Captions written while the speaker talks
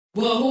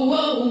Hey,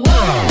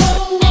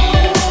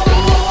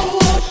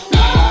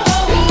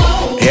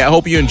 I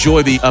hope you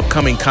enjoy the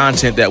upcoming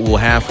content that we'll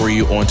have for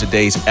you on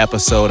today's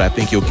episode. I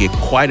think you'll get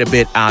quite a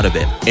bit out of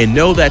it. And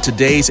know that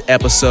today's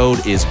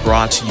episode is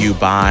brought to you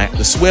by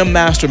the Swim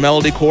Master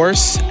Melody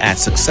course at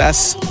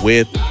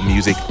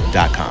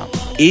successwithmusic.com.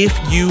 If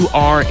you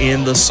are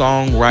in the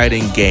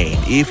songwriting game,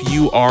 if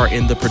you are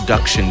in the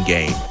production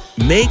game,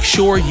 make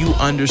sure you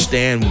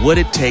understand what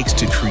it takes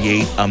to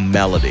create a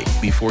melody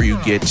before you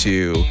get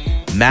to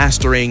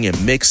mastering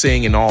and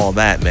mixing and all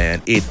that,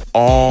 man. It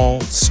all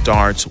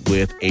starts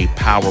with a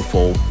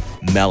powerful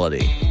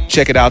melody.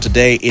 Check it out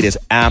today. It is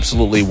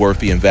absolutely worth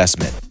the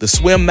investment. The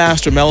Swim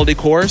Master Melody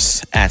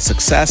course at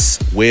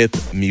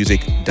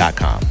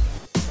successwithmusic.com.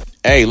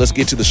 Hey, let's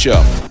get to the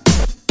show.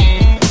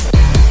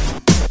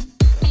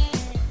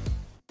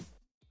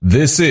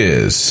 This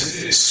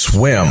is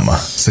Swim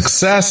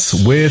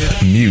Success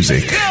with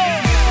Music.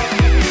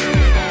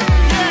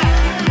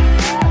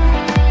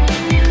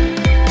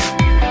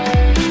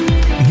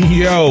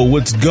 Yo,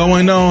 what's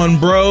going on,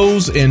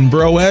 bros and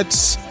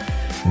broettes?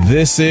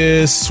 This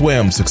is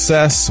Swim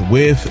Success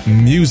with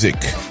Music.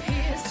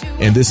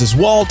 And this is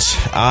Walt.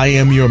 I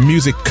am your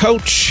music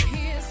coach,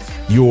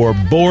 your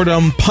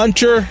boredom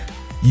puncher,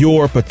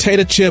 your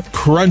potato chip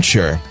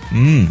cruncher.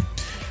 All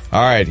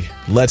right,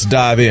 let's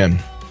dive in.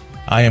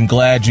 I am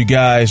glad you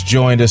guys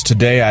joined us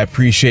today. I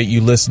appreciate you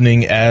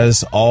listening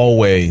as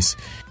always.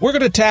 We're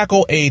going to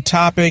tackle a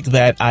topic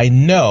that I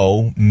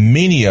know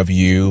many of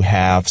you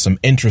have some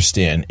interest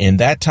in, and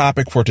that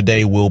topic for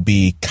today will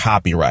be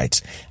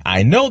copyrights.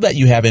 I know that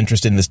you have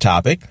interest in this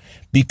topic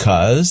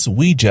because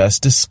we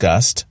just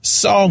discussed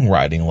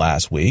songwriting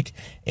last week,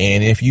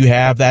 and if you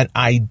have that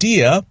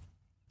idea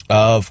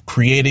of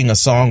creating a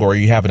song or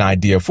you have an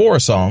idea for a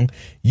song,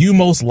 you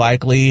most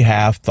likely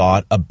have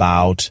thought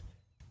about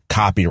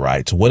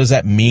copyrights. What does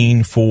that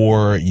mean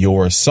for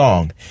your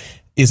song?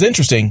 It's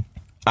interesting.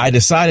 I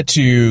decided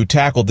to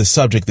tackle this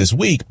subject this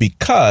week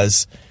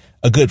because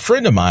a good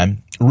friend of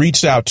mine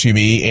reached out to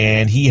me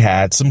and he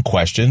had some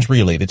questions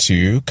related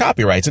to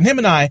copyrights. And him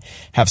and I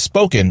have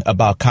spoken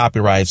about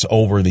copyrights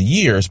over the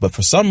years, but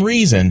for some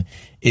reason,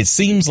 it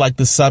seems like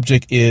the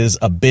subject is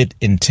a bit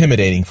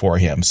intimidating for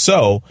him.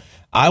 So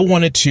I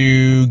wanted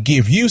to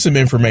give you some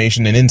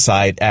information and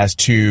insight as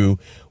to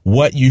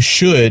what you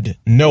should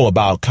know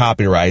about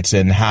copyrights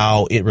and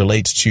how it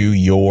relates to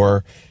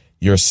your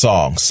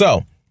song.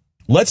 So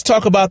let's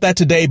talk about that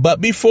today. But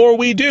before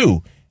we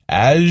do,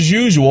 as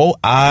usual,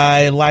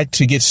 I like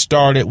to get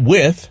started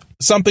with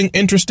something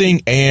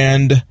interesting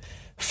and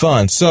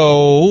fun.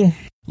 So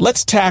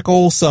let's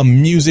tackle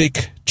some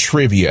music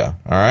trivia.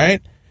 All right.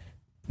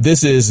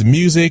 This is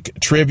music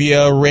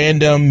trivia,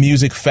 random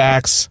music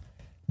facts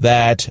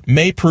that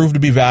may prove to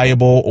be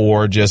valuable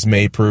or just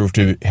may prove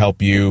to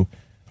help you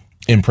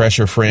impress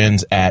your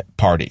friends at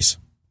parties.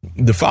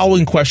 The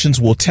following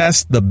questions will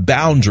test the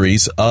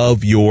boundaries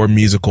of your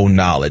musical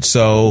knowledge.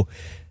 So,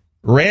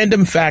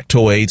 random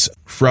factoids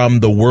from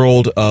the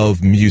world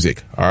of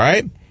music. All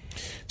right.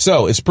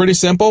 So it's pretty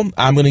simple.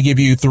 I'm going to give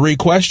you 3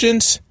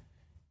 questions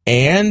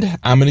and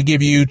I'm going to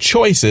give you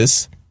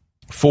choices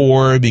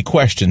for the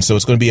question. So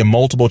it's going to be a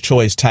multiple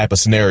choice type of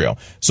scenario.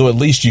 So at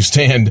least you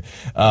stand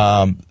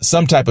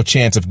some type of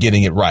chance of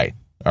getting it right.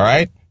 All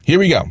right. Here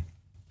we go.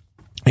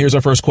 Here's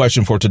our first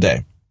question for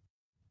today.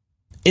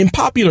 In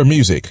popular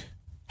music,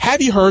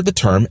 have you heard the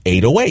term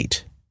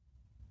 808?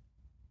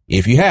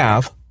 If you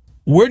have,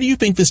 where do you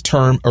think this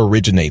term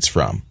originates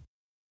from?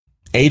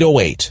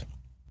 808.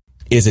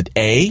 Is it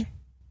A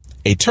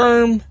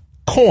term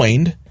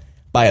coined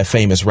by a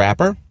famous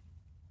rapper?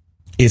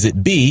 Is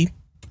it B,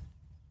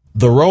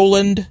 the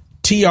Roland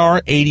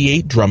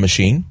TR-88 drum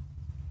machine?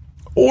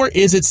 Or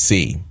is it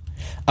C,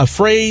 a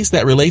phrase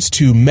that relates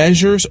to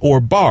measures or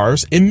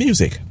bars in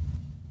music?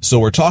 So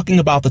we're talking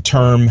about the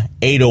term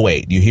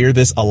 808. You hear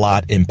this a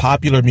lot in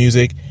popular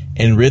music,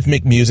 in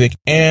rhythmic music,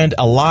 and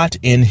a lot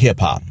in hip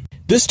hop.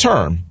 This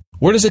term,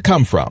 where does it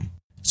come from?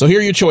 So here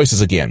are your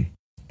choices again.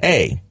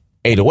 A,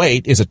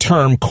 808 is a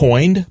term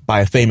coined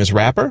by a famous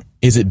rapper.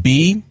 Is it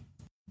B,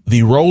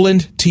 the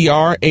Roland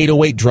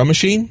TR-808 drum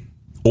machine?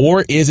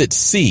 Or is it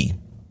C,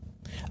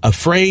 a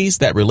phrase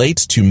that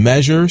relates to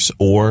measures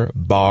or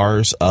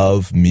bars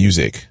of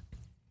music?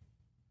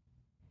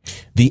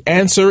 The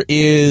answer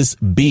is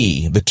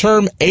B. The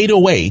term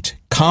 808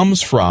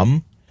 comes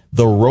from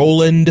the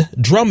Roland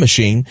drum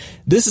machine.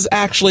 This is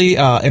actually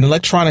an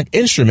electronic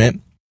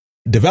instrument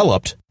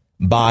developed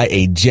by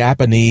a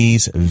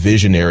Japanese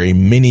visionary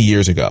many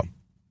years ago.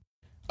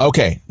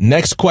 Okay,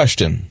 next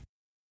question.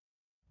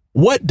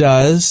 What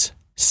does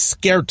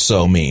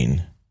scherzo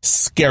mean?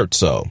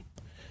 Scherzo.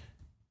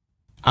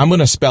 I'm going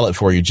to spell it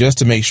for you just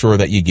to make sure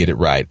that you get it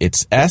right.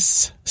 It's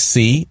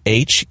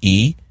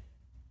S-C-H-E-R-Z-O.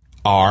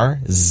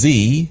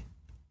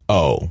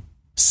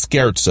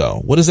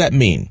 Scherzo. What does that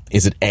mean?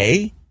 Is it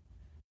A,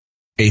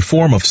 a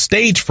form of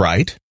stage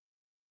fright?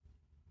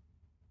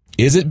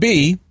 Is it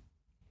B,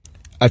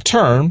 a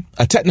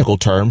technical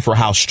term for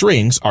how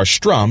strings are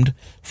strummed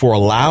for a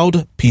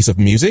loud piece of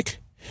music?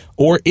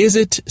 Or is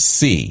it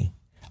C,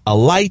 a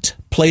light,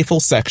 playful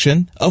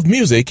section of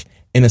music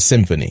in a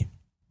symphony.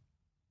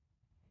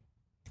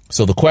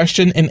 So the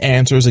question and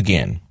answers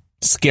again.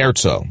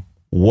 Scherzo.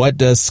 What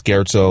does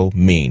scherzo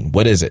mean?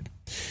 What is it?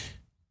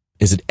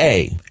 Is it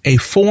A, a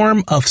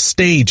form of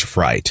stage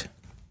fright?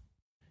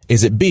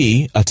 Is it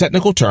B, a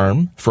technical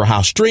term for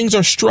how strings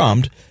are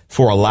strummed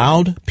for a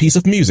loud piece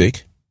of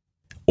music?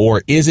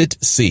 Or is it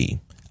C,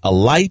 a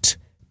light,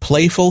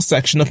 playful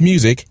section of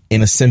music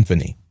in a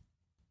symphony?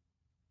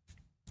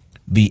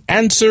 The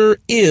answer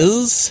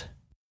is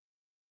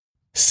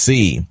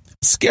C.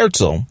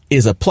 Scherzo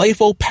is a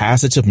playful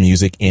passage of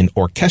music in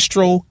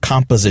orchestral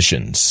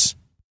compositions.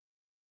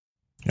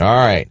 All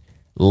right,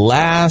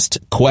 last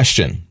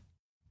question.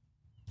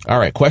 All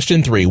right,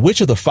 question 3.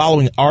 Which of the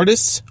following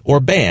artists or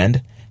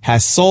band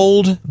has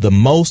sold the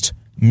most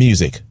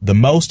music, the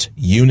most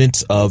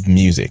units of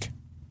music?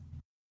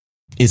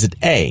 Is it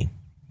A,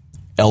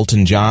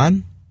 Elton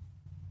John,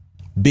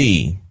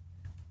 B,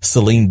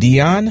 Celine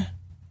Dion,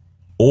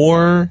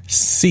 or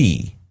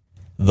C,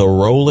 the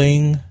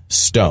Rolling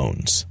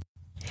Stones?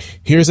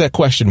 Here's that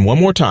question one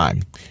more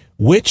time.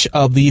 Which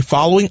of the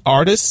following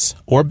artists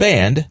or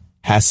band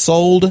has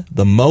sold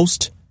the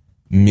most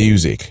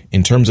music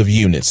in terms of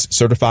units,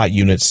 certified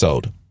units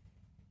sold?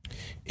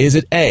 Is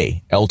it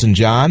A, Elton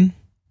John,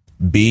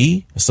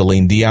 B,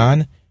 Celine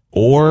Dion,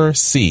 or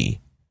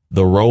C,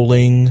 the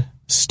Rolling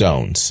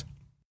Stones?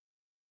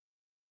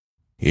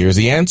 Here's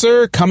the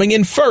answer. Coming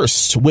in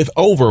first with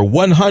over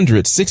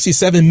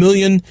 167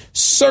 million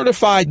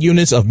certified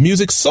units of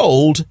music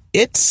sold,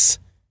 it's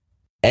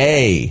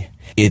A.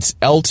 It's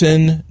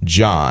Elton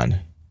John.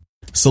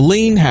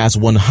 Celine has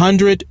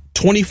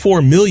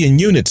 124 million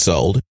units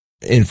sold.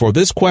 And for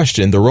this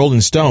question, the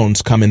Rolling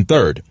Stones come in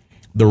third.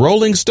 The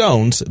Rolling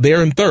Stones,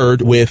 they're in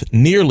third with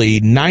nearly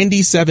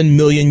 97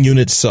 million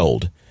units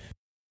sold.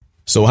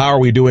 So how are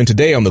we doing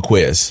today on the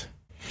quiz?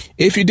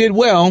 If you did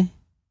well,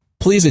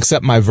 please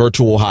accept my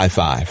virtual high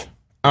five.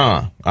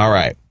 All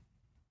right.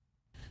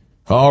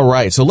 All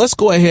right. So let's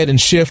go ahead and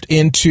shift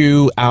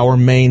into our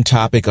main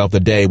topic of the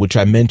day, which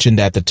I mentioned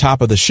at the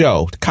top of the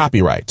show,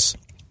 copyrights.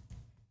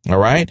 All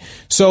right.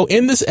 So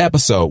in this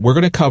episode, we're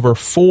going to cover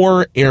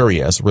 4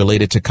 areas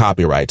related to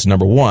copyrights.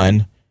 Number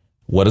 1,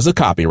 what is a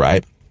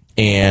copyright?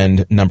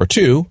 And number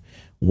 2,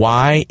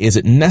 why is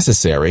it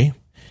necessary?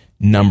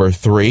 Number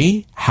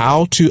 3,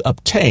 how to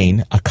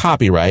obtain a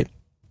copyright.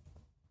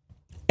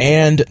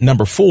 And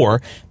number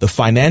 4, the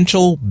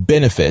financial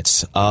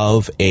benefits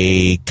of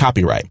a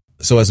copyright.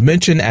 So as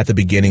mentioned at the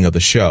beginning of the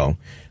show,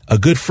 a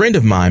good friend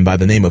of mine by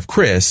the name of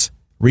Chris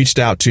reached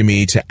out to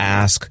me to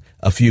ask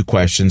a few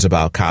questions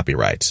about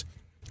copyrights.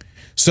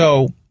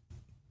 So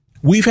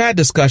we've had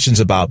discussions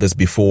about this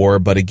before,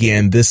 but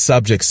again, this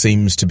subject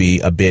seems to be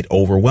a bit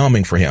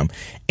overwhelming for him.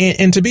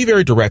 And to be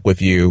very direct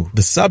with you,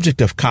 the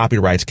subject of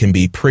copyrights can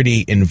be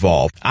pretty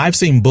involved. I've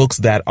seen books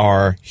that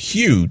are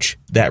huge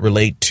that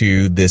relate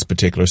to this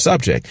particular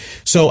subject.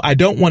 So I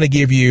don't want to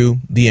give you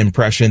the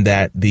impression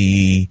that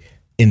the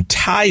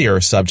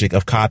entire subject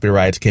of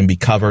copyrights can be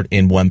covered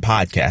in one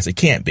podcast. It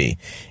can't be.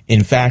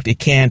 In fact, it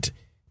can't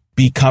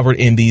be covered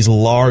in these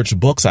large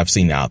books I've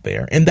seen out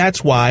there. And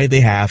that's why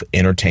they have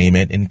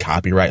entertainment and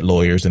copyright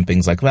lawyers and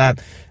things like that.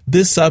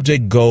 This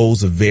subject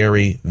goes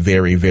very,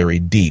 very, very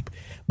deep.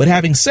 But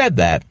having said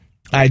that,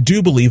 I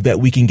do believe that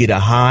we can get a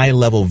high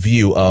level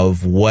view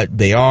of what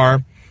they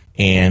are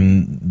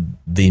and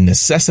the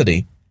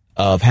necessity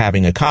of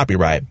having a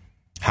copyright,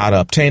 how to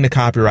obtain a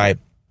copyright,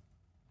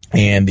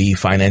 and the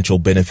financial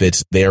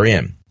benefits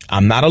therein.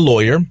 I'm not a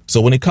lawyer,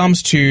 so when it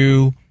comes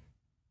to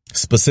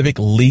specific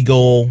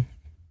legal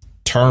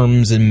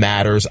terms and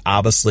matters,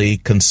 obviously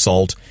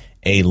consult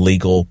a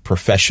legal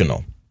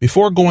professional.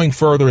 Before going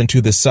further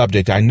into this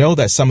subject, I know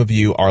that some of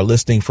you are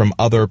listening from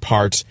other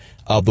parts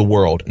of the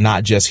world,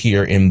 not just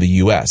here in the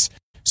U.S.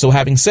 So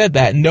having said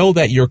that, know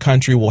that your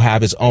country will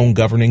have its own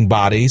governing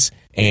bodies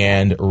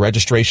and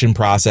registration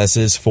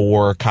processes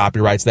for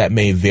copyrights that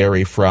may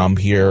vary from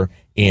here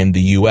in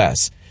the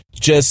U.S.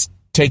 Just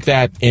take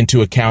that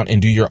into account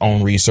and do your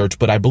own research.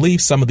 But I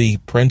believe some of the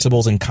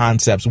principles and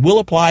concepts will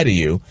apply to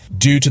you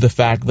due to the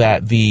fact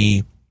that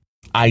the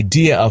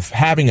idea of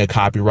having a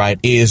copyright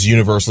is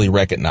universally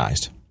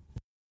recognized.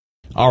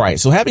 All right.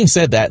 So having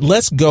said that,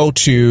 let's go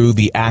to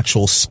the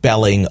actual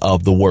spelling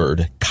of the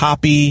word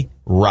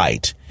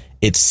copyright.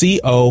 It's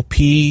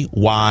COPYRIGHT.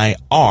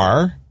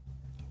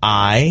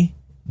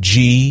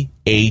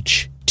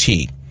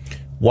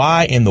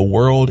 Why in the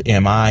world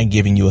am I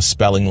giving you a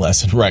spelling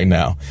lesson right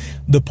now?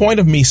 The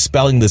point of me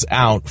spelling this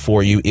out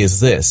for you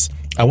is this.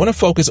 I want to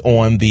focus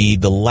on the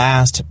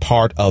last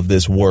part of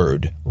this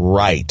word,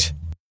 right.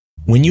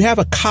 When you have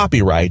a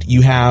copyright,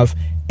 you have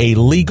a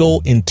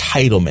legal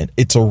entitlement.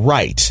 It's a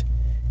right,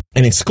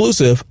 an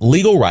exclusive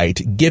legal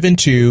right given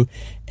to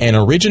an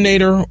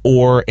originator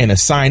or an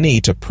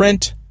assignee to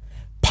print,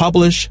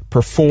 publish,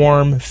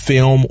 perform,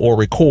 film, or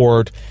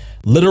record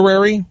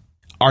literary,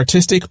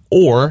 artistic,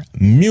 or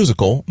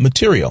musical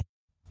material.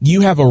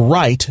 You have a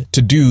right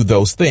to do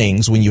those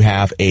things when you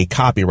have a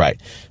copyright.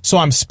 So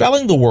I'm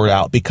spelling the word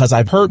out because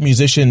I've heard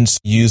musicians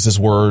use this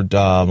word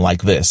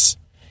like this.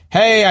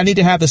 Hey, I need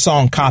to have the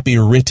song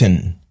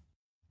copywritten.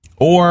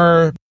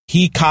 Or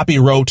he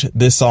copywrote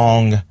this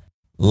song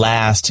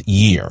last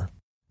year.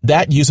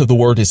 That use of the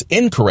word is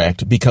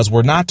incorrect because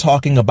we're not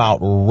talking about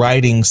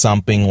writing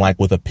something like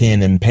with a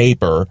pen and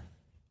paper.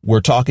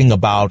 We're talking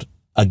about,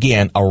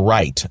 again, a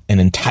right, an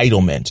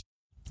entitlement.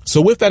 So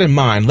with that in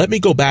mind, let me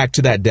go back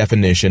to that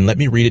definition. Let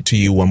me read it to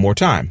you one more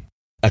time.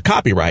 A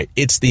copyright,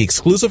 it's the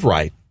exclusive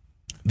right,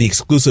 the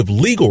exclusive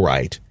legal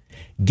right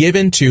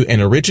given to an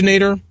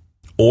originator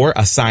or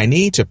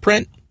assignee to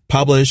print,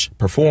 publish,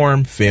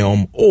 perform,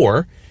 film,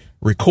 or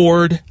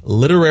record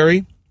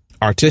literary,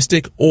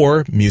 artistic,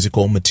 or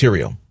musical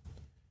material.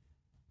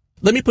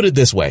 Let me put it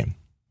this way.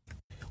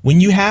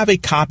 When you have a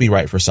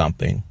copyright for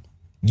something,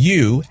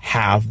 you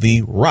have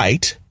the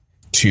right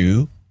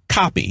to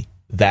copy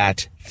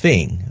that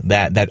thing,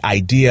 that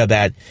idea,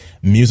 that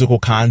musical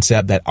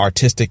concept, that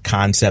artistic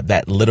concept,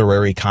 that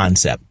literary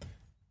concept.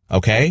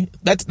 Okay?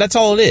 That's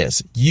all it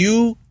is.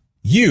 You,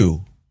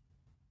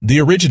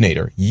 the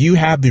originator, you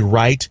have the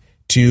right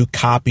to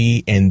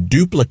copy and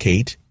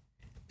duplicate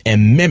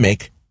and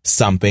mimic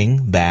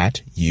something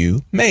that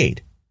you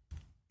made.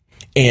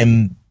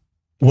 And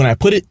when I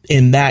put it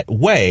in that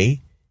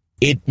way,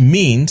 it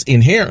means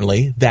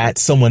inherently that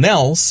someone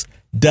else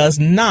does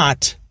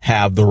not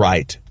have the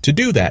right to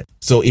do that.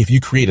 So if you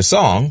create a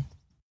song,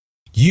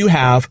 you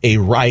have a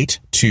right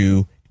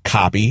to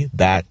copy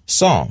that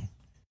song.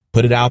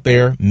 Put it out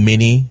there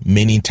many,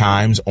 many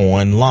times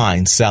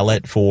online. Sell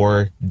it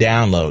for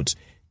downloads.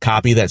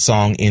 Copy that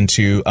song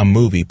into a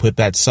movie. Put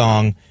that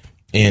song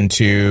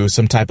into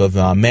some type of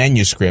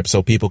manuscript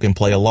so people can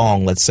play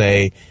along, let's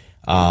say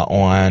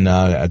on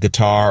a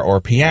guitar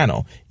or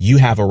piano. You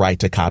have a right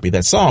to copy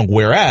that song.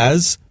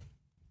 Whereas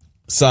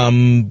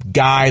some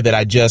guy that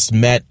I just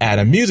met at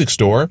a music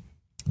store,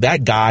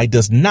 that guy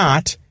does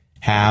not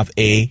have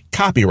a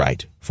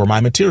copyright for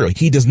my material.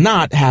 He does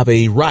not have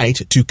a right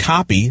to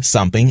copy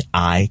something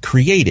I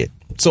created.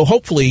 So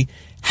hopefully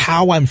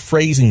how I'm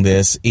phrasing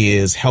this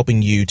is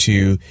helping you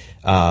to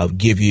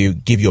give you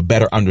a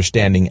better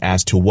understanding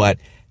as to what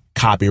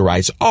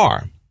copyrights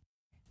are.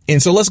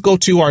 And so let's go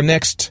to our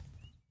next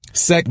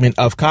segment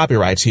of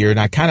copyrights here, and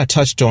I kind of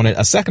touched on it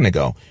a second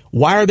ago.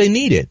 Why are they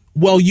needed?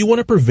 Well, you want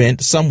to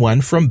prevent someone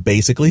from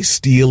basically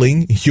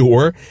stealing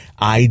your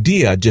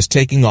idea, just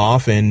taking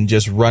off and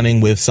just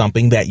running with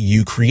something that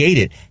you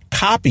created,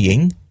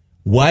 copying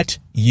what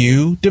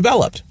you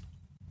developed.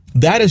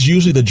 That is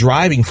usually the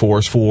driving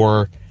force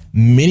for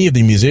many of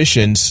the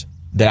musicians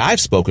that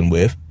I've spoken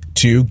with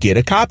to get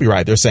a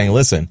copyright. They're saying,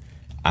 listen,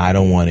 I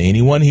don't want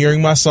anyone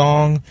hearing my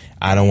song.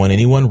 I don't want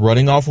anyone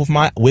running off with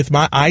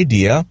my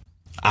idea.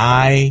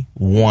 I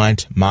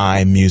want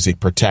my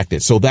music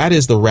protected. So that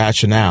is the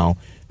rationale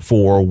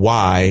for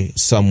why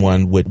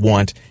someone would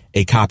want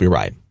a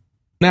copyright.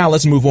 Now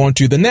let's move on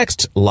to the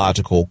next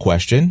logical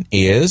question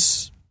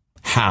is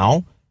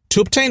how to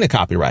obtain a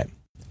copyright.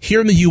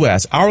 Here in the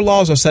U.S., our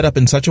laws are set up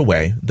in such a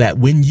way that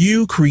when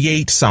you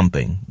create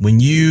something, when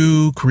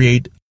you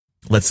create,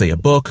 let's say, a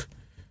book,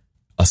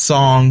 a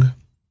song,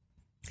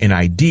 an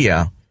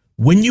idea,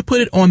 when you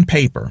put it on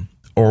paper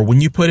or when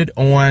you put it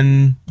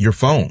on your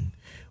phone,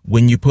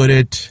 when you put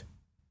it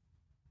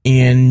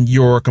in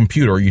your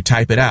computer, you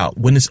type it out,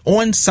 when it's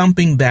on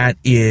something that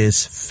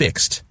is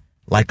fixed,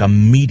 like a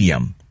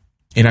medium,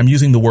 and I'm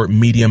using the word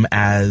medium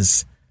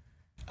as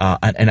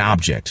an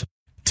object,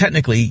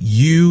 technically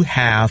you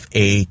have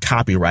a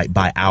copyright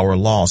by our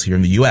laws here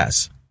in the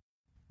U.S.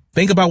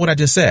 Think about what I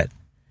just said.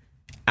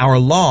 Our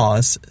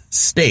laws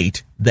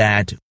state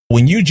that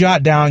when you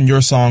jot down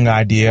your song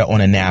idea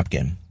on a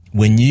napkin,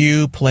 when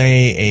you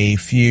play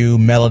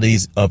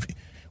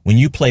when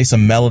you play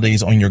some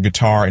melodies on your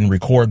guitar and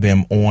record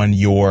them on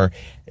your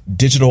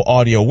digital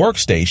audio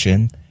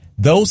workstation,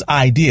 those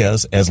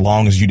ideas, as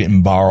long as you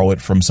didn't borrow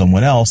it from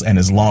someone else and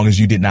as long as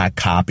you did not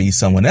copy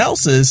someone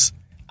else's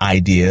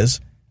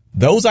ideas,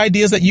 those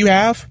ideas that you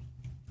have,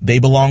 they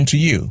belong to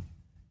you.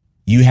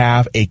 You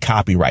have a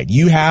copyright.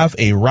 You have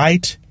a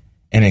right,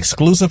 an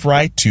exclusive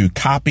right to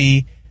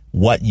copy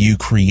what you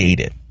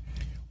created.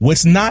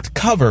 What's not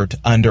covered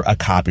under a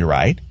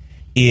copyright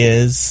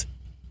is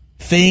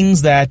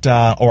things that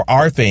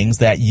are things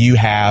that you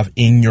have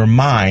in your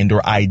mind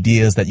or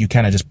ideas that you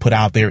kind of just put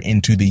out there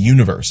into the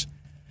universe.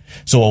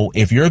 So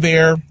if you're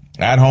there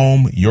at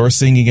home, you're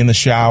singing in the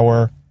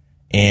shower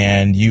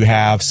and you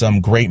have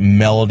some great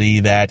melody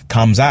that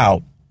comes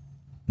out,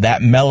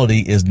 that melody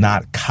is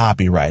not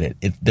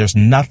copyrighted. There's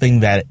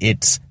nothing that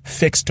it's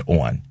fixed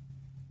on.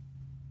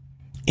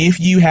 If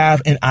you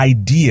have an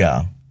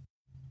idea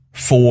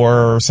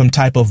for some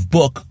type of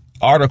book,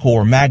 article,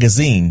 or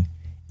magazine,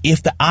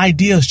 if the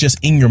idea is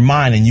just in your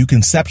mind and you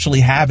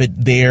conceptually have it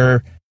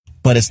there,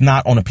 but it's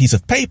not on a piece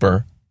of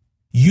paper,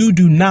 you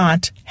do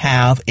not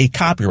have a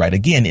copyright.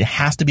 Again, it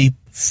has to be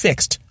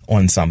fixed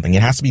on something.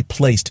 It has to be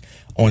placed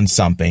on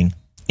something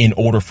in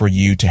order for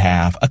you to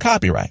have a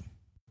copyright.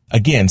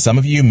 Again, some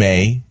of you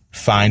may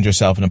find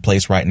yourself in a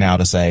place right now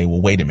to say,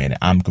 well, wait a minute,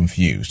 I'm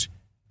confused.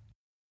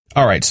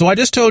 All right, so I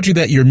just told you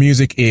that your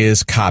music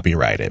is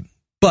copyrighted,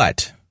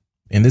 but,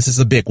 and this is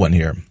a big one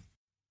here,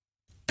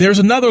 there's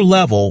another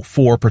level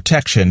for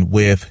protection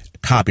with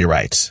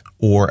copyrights,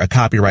 or a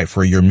copyright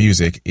for your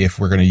music, if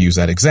we're going to use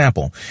that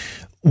example.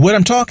 What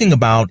I'm talking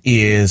about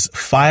is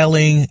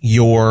filing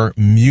your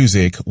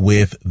music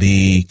with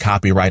the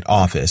Copyright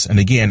Office. And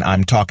again,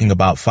 I'm talking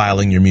about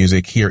filing your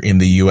music here in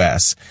the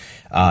U.S.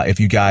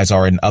 If you guys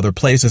are in other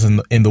places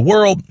in the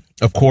world,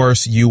 of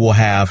course, you will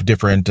have a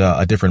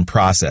different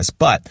process.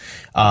 But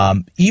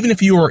even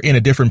if you are in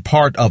a different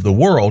part of the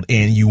world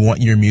and you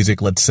want your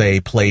music, let's say,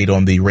 played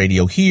on the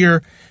radio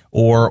here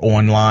or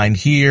online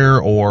here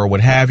or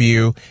what have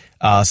you,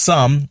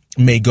 some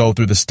may go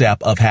through the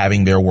step of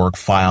having their work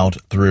filed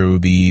through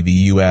the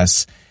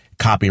U.S.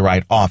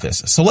 Copyright Office.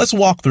 So let's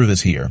walk through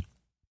this here.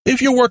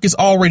 If your work is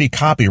already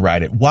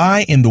copyrighted,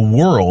 why in the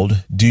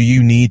world do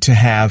you need to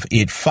have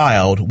it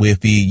filed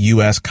with the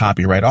U.S.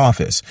 Copyright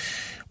Office?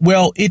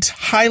 Well, it's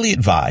highly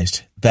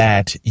advised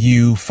that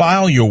you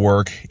file your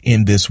work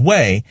in this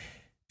way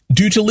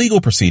due to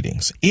legal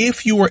proceedings.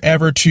 If you were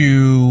ever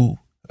to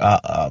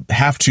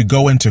have to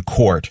go into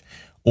court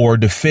or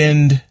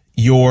defend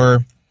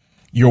your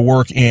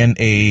work in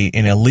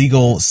a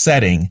legal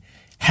setting,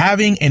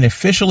 having an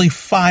officially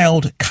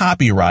filed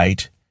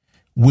copyright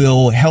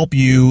will help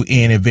you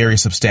in a very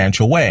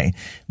substantial way.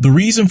 The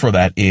reason for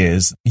that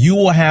is you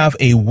will have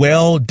a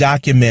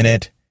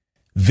well-documented,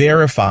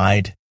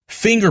 verified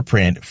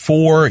fingerprint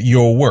for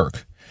your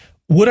work.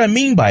 What I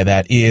mean by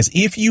that is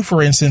if you,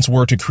 for instance,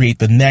 were to create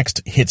the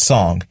next hit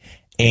song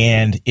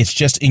and it's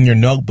just in your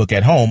notebook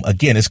at home,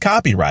 again, it's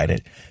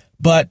copyrighted,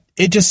 but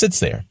it just sits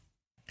there.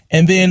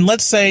 And then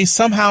let's say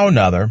somehow or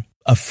another,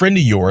 a friend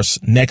of yours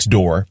next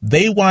door,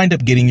 they wind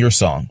up getting your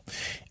song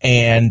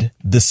and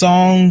the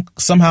song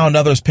somehow or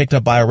another is picked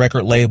up by a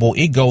record label.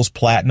 It goes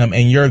platinum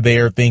and you're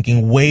there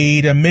thinking,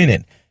 wait a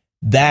minute,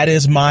 that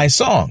is my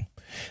song.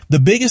 The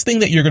biggest thing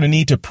that you're going to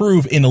need to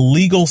prove in a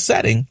legal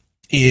setting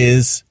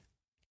is,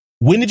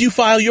 when did you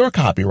file your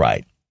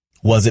copyright?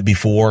 Was it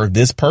before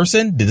this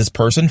person? Did this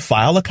person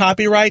file a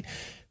copyright?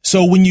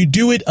 So when you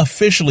do it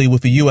officially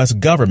with the U.S.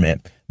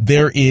 government,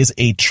 there is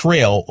a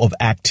trail of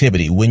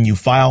activity. When you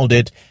filed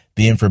it,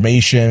 the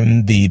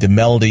information, the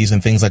melodies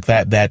and things like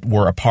that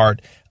were a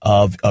part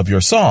of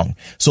your song.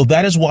 So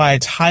that is why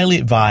it's highly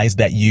advised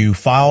that you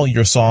file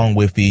your song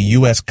with the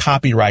U.S.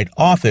 Copyright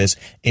Office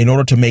in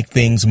order to make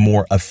things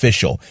more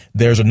official.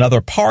 There's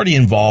another party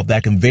involved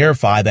that can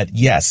verify that,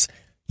 yes,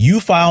 you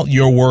filed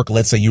your work.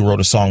 Let's say you wrote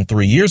a song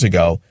 3 years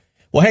ago.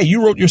 Well, hey,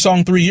 you wrote your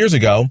song 3 years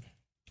ago.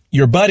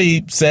 Your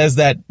buddy says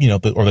that,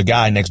 or the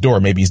guy next door,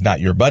 maybe he's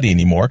not your buddy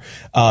anymore,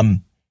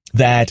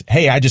 that,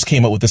 hey, I just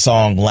came up with the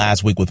song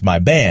last week with my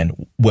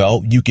band.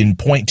 Well, you can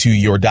point to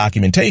your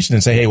documentation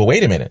and say, hey, well,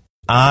 wait a minute.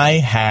 I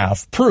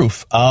have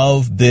proof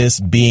of this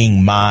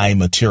being my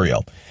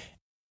material.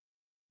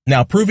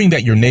 Now, proving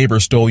that your neighbor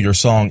stole your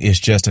song is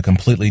just a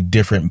completely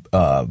different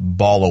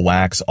ball of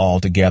wax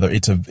altogether.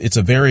 It's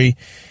a very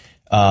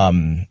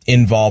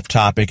involved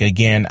topic.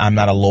 Again, I'm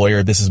not a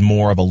lawyer. This is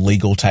more of a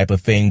legal type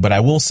of thing, but I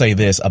will say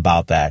this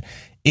about that.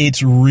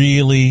 It's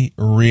really,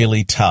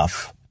 really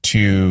tough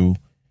to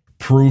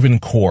prove in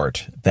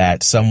court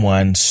that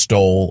someone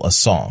stole a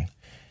song.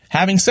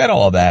 Having said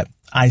all of that,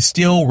 I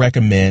still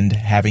recommend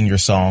having your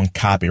song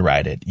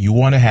copyrighted. You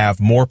want to have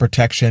more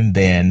protection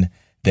than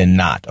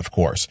not, of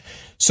course.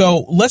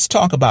 So let's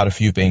talk about a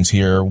few things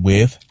here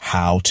with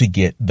how to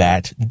get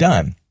that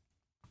done.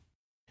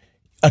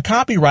 A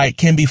copyright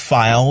can be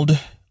filed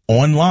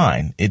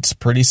online. It's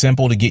pretty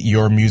simple to get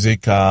your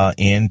music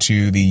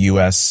into the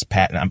U.S.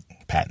 Patent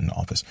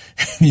Office,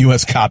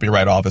 U.S.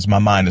 Copyright Office. My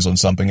mind is on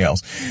something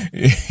else.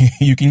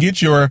 You can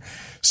get your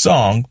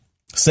song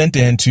sent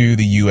into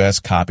the U.S.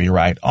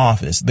 Copyright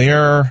Office.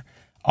 There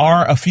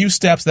are a few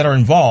steps that are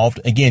involved.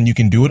 Again, you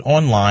can do it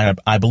online.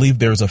 I believe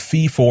there's a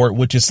fee for it,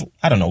 which is,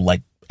 I don't know,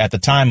 like at the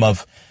time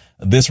of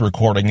this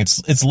recording,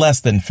 it's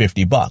less than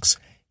 $50.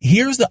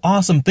 Here's the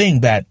awesome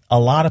thing that a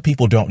lot of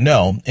people don't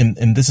know,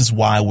 and this is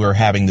why we're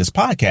having this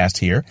podcast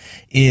here,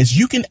 is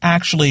you can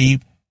actually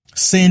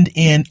send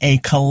in a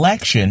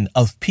collection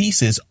of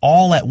pieces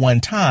all at one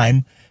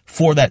time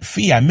for that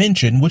fee I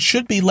mentioned, which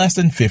should be less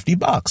than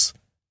 $50.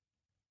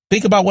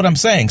 Think about what I'm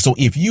saying. So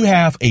if you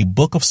have a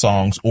book of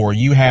songs, or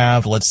you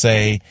have, let's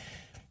say,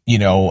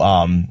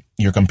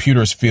 your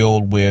computer's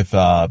filled with,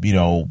 a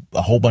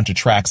whole bunch of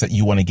tracks that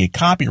you want to get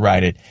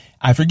copyrighted.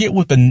 I forget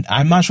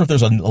I'm not sure if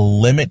there's a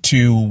limit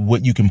to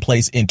what you can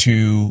place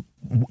into,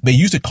 they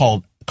used to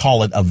call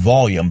it a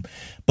volume,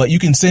 but you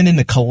can send in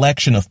a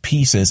collection of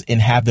pieces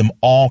and have them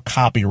all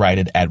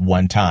copyrighted at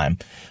one time.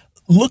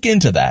 Look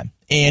into that.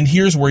 And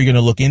here's where you're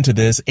going to look into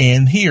this.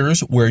 And here's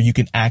where you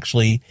can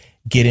actually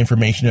get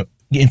information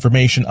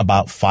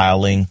about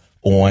filing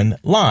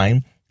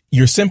online.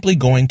 You're simply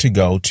going to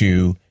go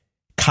to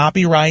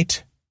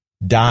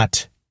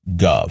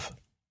copyright.gov.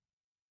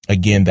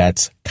 Again,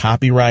 that's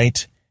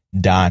copyright.gov.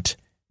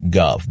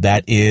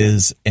 That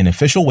is an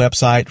official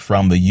website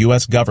from the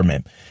U.S.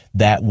 government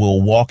that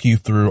will walk you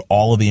through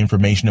all of the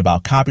information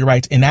about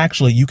copyrights. And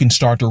actually, you can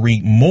start to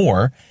read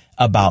more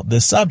about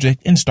this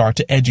subject and start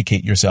to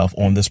educate yourself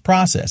on this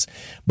process.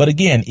 But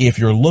again, if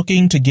you're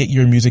looking to get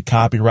your music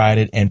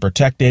copyrighted and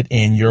protected,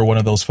 and you're one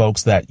of those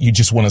folks that you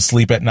just want to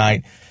sleep at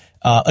night,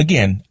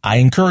 again, I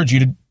encourage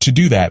you to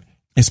do that,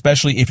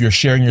 especially if you're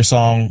sharing your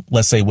song,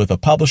 let's say with a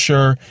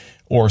publisher,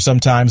 or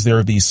sometimes there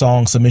are these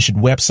song submission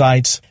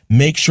websites.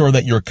 Make sure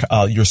that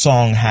your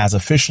song has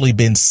officially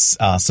been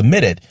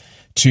submitted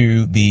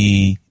to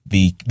the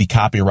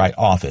Copyright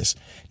Office.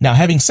 Now,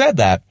 having said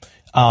that,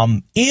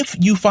 if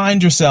you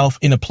find yourself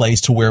in a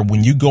place to where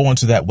when you go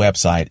onto that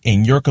website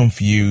and you're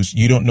confused,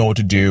 you don't know what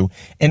to do,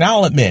 and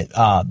I'll admit,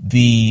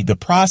 the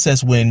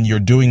process when you're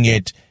doing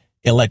it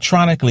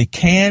electronically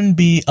can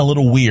be a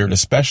little weird,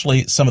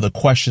 especially some of the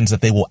questions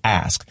that they will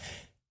ask.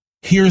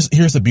 Here's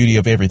the beauty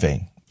of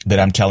everything that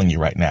I'm telling you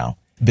right now.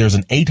 There's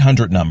an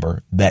 800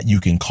 number that you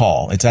can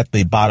call. It's at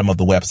the bottom of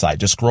the website.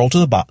 Just scroll to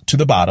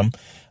the bottom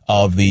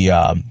of the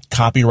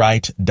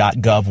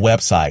copyright.gov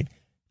website.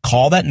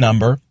 Call that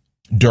number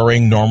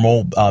during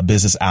normal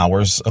business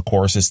hours. Of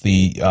course, it's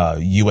the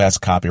U.S.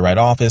 Copyright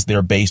Office.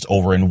 They're based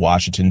over in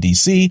Washington,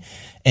 D.C.,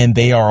 and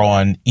they are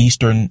on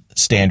Eastern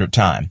Standard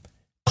Time.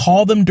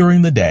 Call them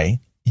during the day.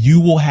 You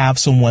will have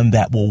someone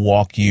that will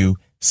walk you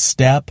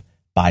step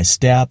by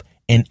step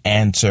and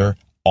answer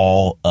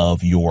all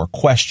of your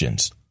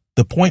questions.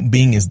 The point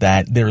being is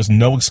that there is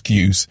no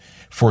excuse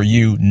for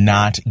you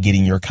not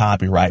getting your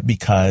copyright,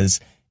 because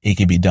it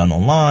can be done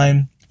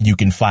online. You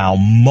can file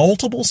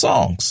multiple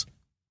songs.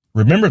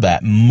 Remember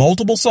that,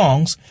 multiple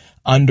songs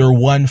under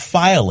one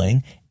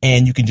filing,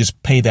 and you can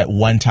just pay that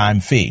one-time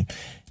fee.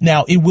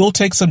 Now, it will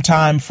take some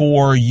time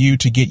for you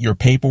to get your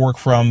paperwork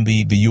from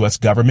the U.S.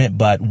 government,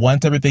 but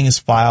once everything is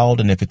filed,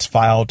 and if it's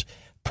filed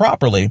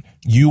properly,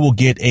 you will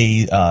get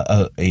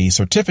a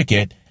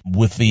certificate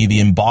with the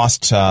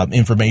embossed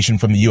information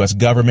from the U.S.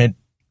 government,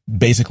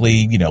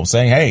 basically,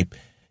 saying, hey,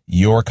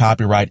 your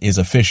copyright is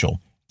official.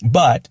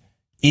 But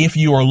if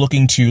you are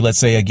looking to, let's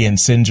say, again,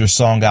 send your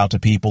song out to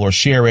people or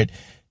share it,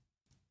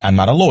 I'm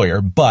not a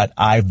lawyer, but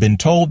I've been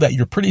told that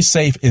you're pretty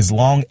safe as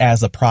long as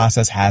the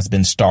process has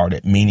been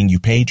started, meaning you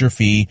paid your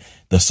fee,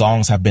 the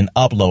songs have been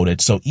uploaded.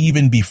 So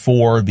even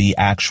before the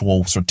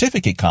actual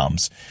certificate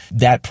comes,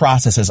 that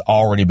process has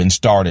already been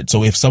started.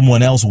 So if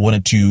someone else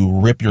wanted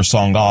to rip your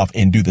song off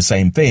and do the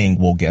same thing,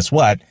 well, guess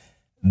what?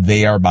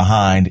 They are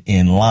behind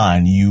in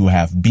line. You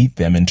have beat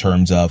them in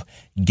terms of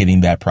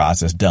getting that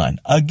process done.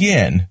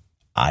 Again,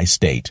 I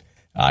state,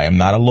 I am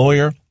not a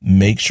lawyer.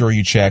 Make sure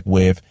you check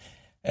with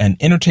an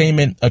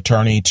entertainment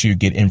attorney to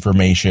get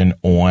information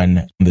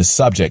on this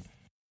subject,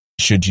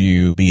 should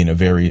you be in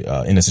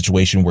a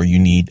situation where you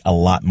need a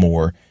lot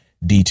more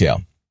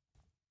detail.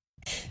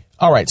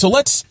 All right, so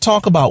let's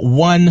talk about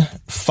one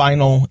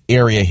final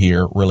area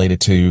here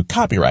related to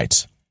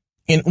copyrights.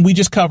 And we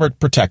just covered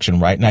protection,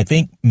 right? And I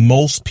think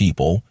most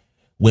people,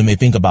 when they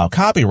think about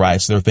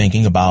copyrights, they're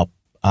thinking about,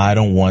 I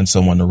don't want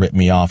someone to rip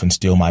me off and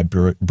steal my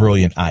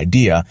brilliant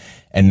idea.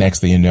 And next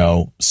thing you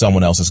know,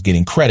 someone else is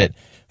getting credit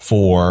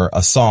for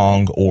a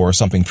song or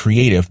something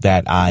creative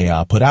that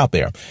I put out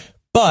there.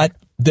 But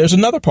there's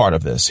another part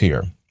of this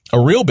here,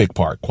 a real big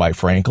part, quite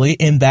frankly,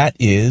 and that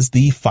is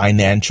the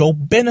financial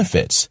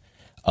benefits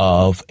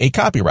of a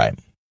copyright.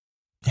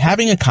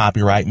 Having a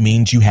copyright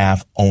means you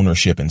have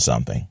ownership in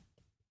something.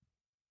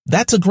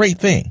 That's a great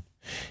thing.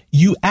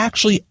 You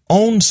actually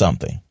own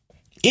something.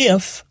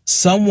 If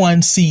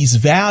someone sees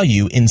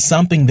value in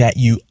something that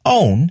you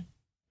own,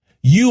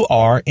 you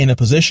are in a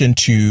position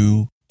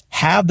to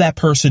have that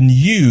person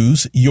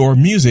use your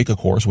music, of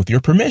course, with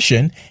your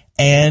permission,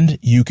 and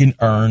you can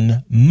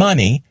earn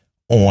money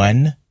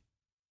on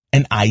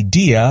an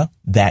idea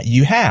that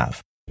you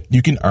have.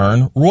 You can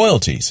earn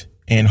royalties.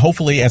 And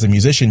hopefully as a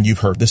musician, you've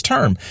heard this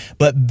term,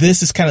 but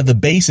this is kind of the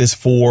basis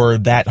for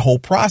that whole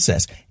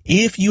process.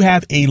 If you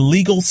have a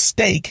legal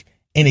stake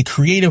in a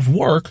creative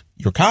work,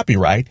 your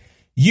copyright,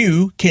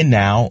 you can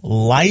now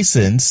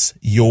license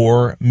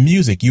your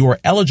music. You are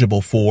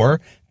eligible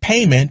for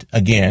payment,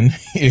 again,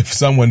 if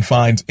someone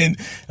finds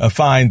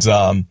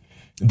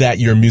that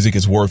your music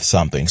is worth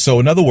something. So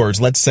in other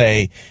words, let's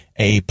say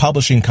a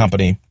publishing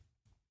company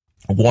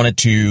wanted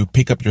to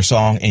pick up your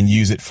song and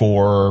use it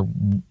for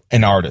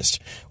an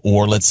artist,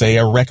 or let's say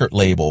a record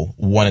label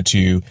wanted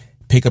to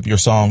pick up your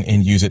song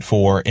and use it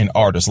for an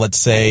artist. Let's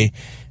say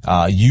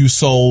you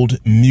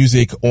sold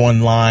music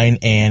online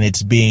and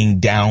it's being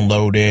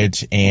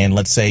downloaded, and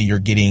let's say you're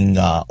getting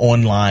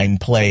online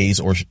plays,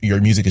 or your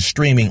music is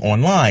streaming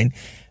online.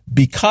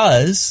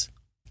 Because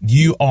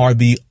you are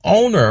the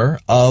owner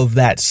of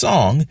that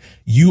song,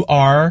 you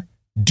are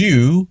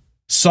due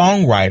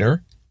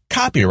songwriter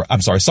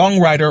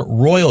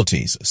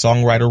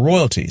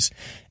royalties.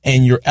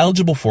 And you're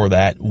eligible for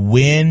that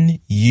when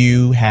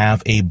you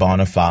have a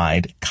bona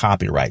fide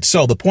copyright.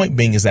 So the point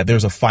being is that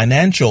there's a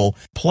financial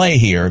play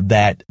here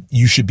that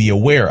you should be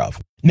aware of.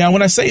 Now,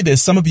 when I say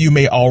this, some of you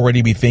may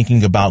already be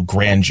thinking about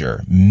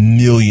grandeur,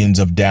 millions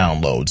of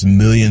downloads,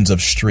 millions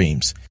of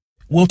streams.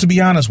 Well, to be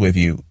honest with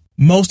you,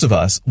 most of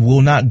us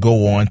will not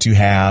go on to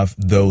have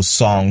those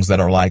songs that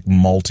are like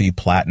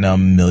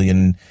multi-platinum,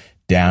 million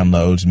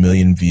downloads,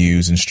 million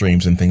views and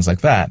streams and things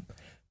like that.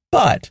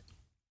 But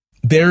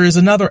there is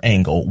another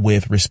angle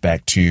with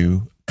respect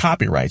to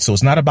copyright. So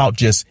it's not about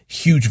just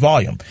huge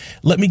volume.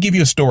 Let me give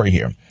you a story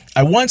here.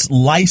 I once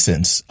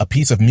licensed a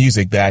piece of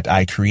music that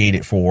I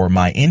created for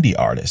my indie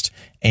artist,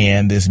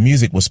 and this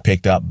music was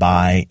picked up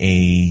by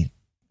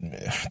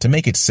to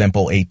make it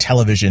simple, a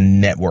television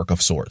network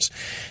of sorts.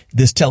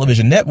 This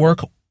television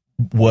network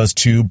was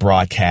to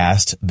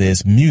broadcast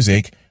this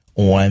music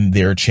on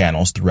their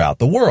channels throughout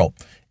the world.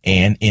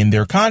 And in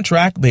their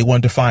contract, they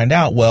wanted to find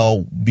out,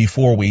 well,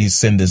 before we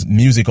send this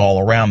music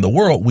all around the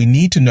world, we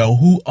need to know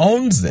who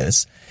owns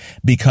this,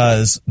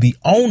 because the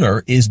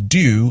owner is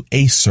due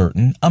a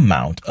certain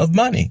amount of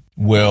money.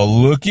 Well,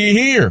 looky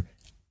here.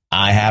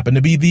 I happen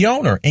to be the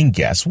owner. And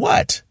guess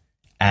what?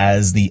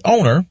 As the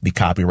owner, the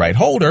copyright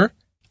holder,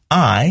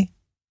 I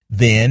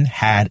then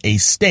had a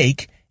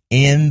stake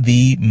in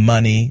the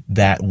money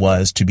that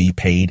was to be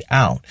paid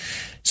out.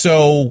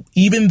 So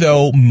even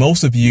though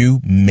most of you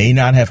may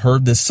not have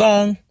heard this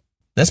song,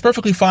 that's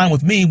perfectly fine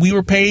with me. We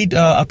were paid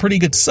a pretty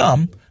good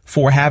sum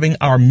for having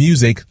our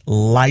music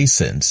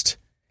licensed.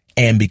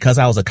 And because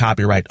I was a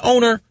copyright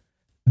owner,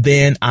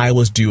 then I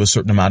was due a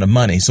certain amount of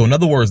money. So in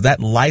other words, that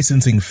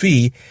licensing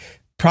fee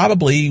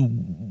probably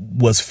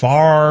was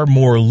far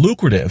more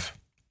lucrative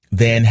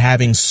than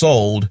having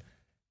sold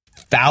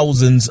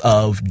thousands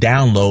of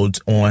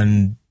downloads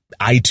on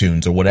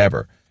iTunes or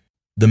whatever.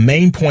 The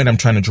main point I'm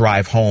trying to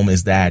drive home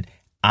is that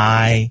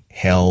I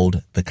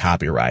held the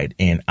copyright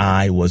and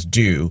I was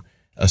due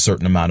a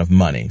certain amount of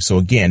money. So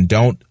again,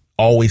 don't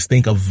always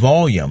think of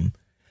volume.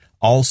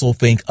 Also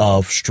think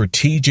of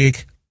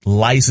strategic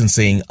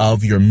licensing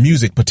of your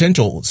music,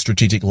 potential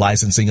strategic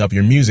licensing of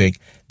your music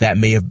that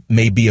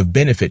may be of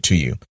benefit to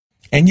you.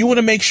 And you want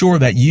to make sure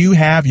that you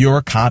have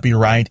your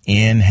copyright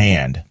in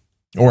hand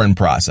or in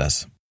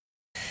process.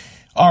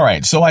 All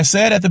right. So I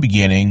said at the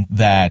beginning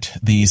that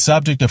the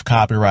subject of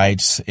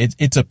copyrights,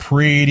 it's a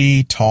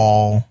pretty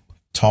tall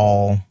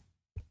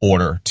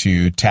order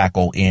to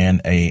tackle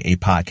in a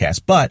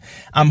podcast, but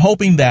I'm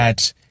hoping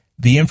that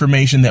the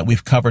information that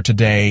we've covered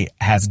today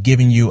has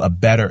given you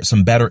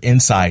some better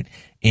insight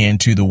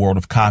into the world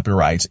of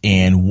copyrights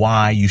and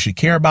why you should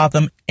care about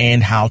them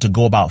and how to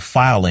go about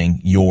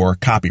filing your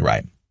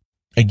copyright.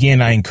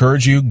 Again, I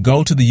encourage you,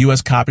 go to the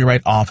U.S.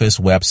 Copyright Office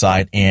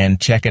website and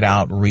check it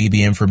out, read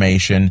the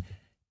information.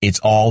 It's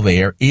all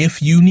there.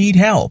 If you need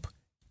help,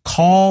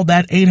 call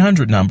that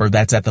 800 number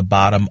that's at the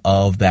bottom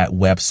of that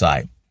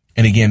website.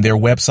 And again, their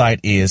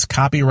website is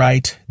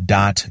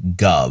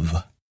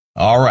copyright.gov.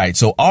 All right.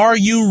 So are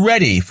you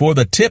ready for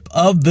the tip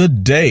of the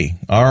day?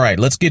 All right,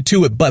 let's get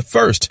to it. But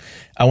first,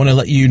 I want to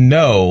let you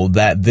know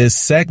that this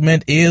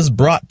segment is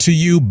brought to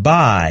you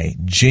by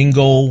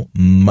Jingle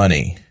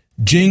Money.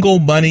 Jingle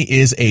Money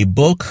is a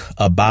book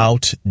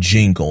about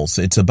jingles.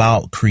 It's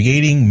about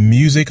creating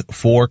music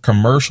for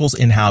commercials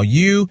and how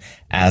you,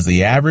 as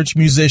the average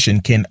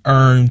musician, can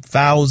earn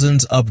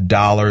thousands of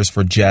dollars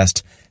for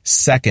just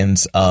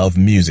seconds of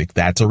music.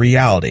 That's a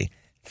reality.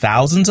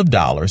 Thousands of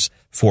dollars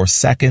for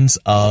seconds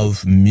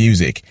of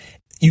music.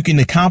 You can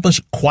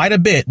accomplish quite a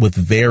bit with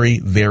very,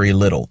 very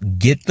little.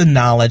 Get the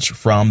knowledge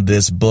from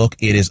this book.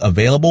 It is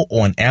available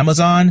on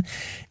Amazon.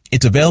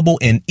 It's available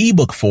in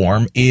ebook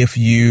form if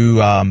you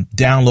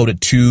download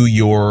it to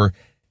your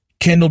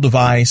Kindle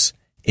device.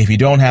 If you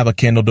don't have a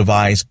Kindle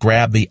device,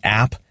 grab the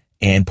app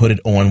and put it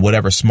on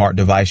whatever smart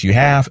device you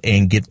have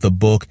and get the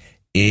book.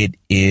 It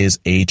is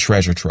a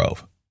treasure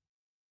trove.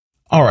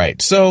 All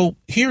right, so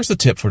here's the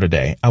tip for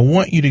today. I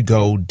want you to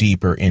go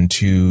deeper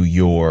into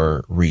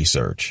your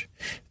research.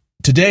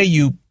 Today,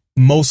 you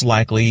most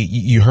likely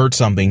you heard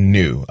something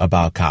new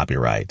about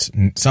copyright,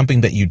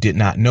 something that you did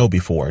not know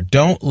before.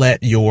 Don't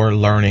let your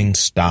learning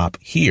stop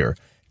here.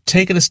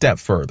 Take it a step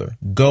further.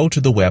 Go to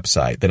the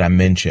website that I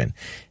mentioned.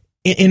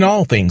 In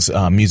all things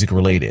music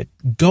related,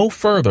 go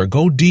further,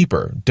 go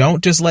deeper.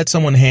 Don't just let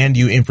someone hand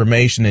you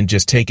information and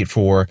just take it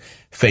for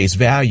face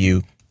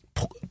value.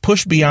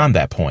 Push beyond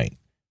that point.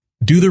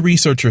 Do the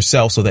research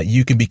yourself so that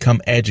you can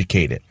become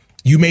educated.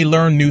 You may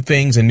learn new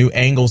things and new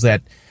angles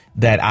that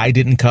I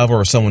didn't cover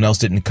or someone else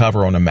didn't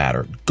cover on a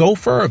matter. Go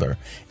further.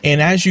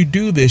 And as you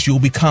do this, you'll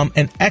become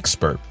an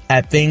expert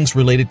at things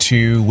related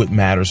to what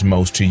matters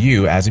most to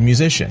you as a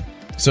musician.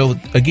 So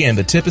again,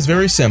 the tip is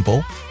very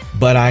simple,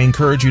 but I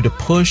encourage you to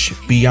push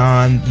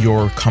beyond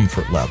your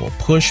comfort level.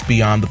 Push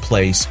beyond the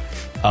place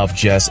of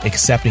just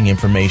accepting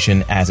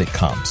information as it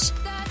comes.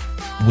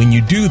 When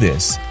you do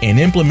this and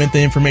implement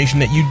the information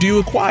that you do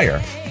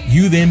acquire,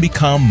 you then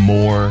become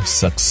more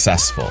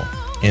successful.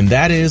 And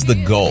that is the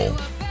goal.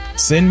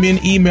 Send me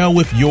an email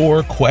with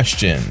your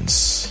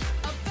questions.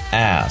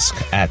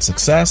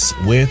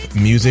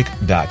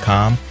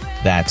 ask@successwithmusic.com.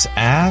 That's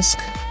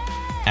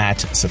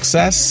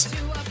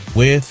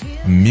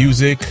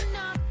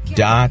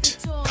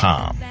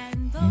ask@successwithmusic.com.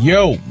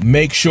 Yo,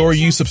 make sure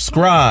you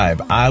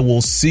subscribe. I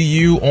will see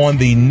you on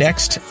the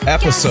next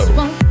episode.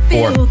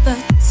 Or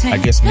I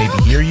guess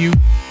maybe hear you.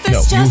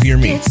 No, you'll hear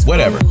me.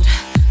 Whatever.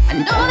 I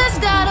know there's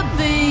gotta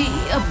be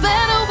a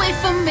better way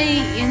for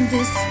me in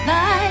this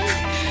life.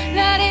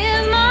 That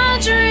is my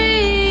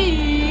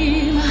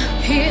dream.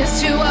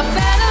 Here's to a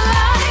better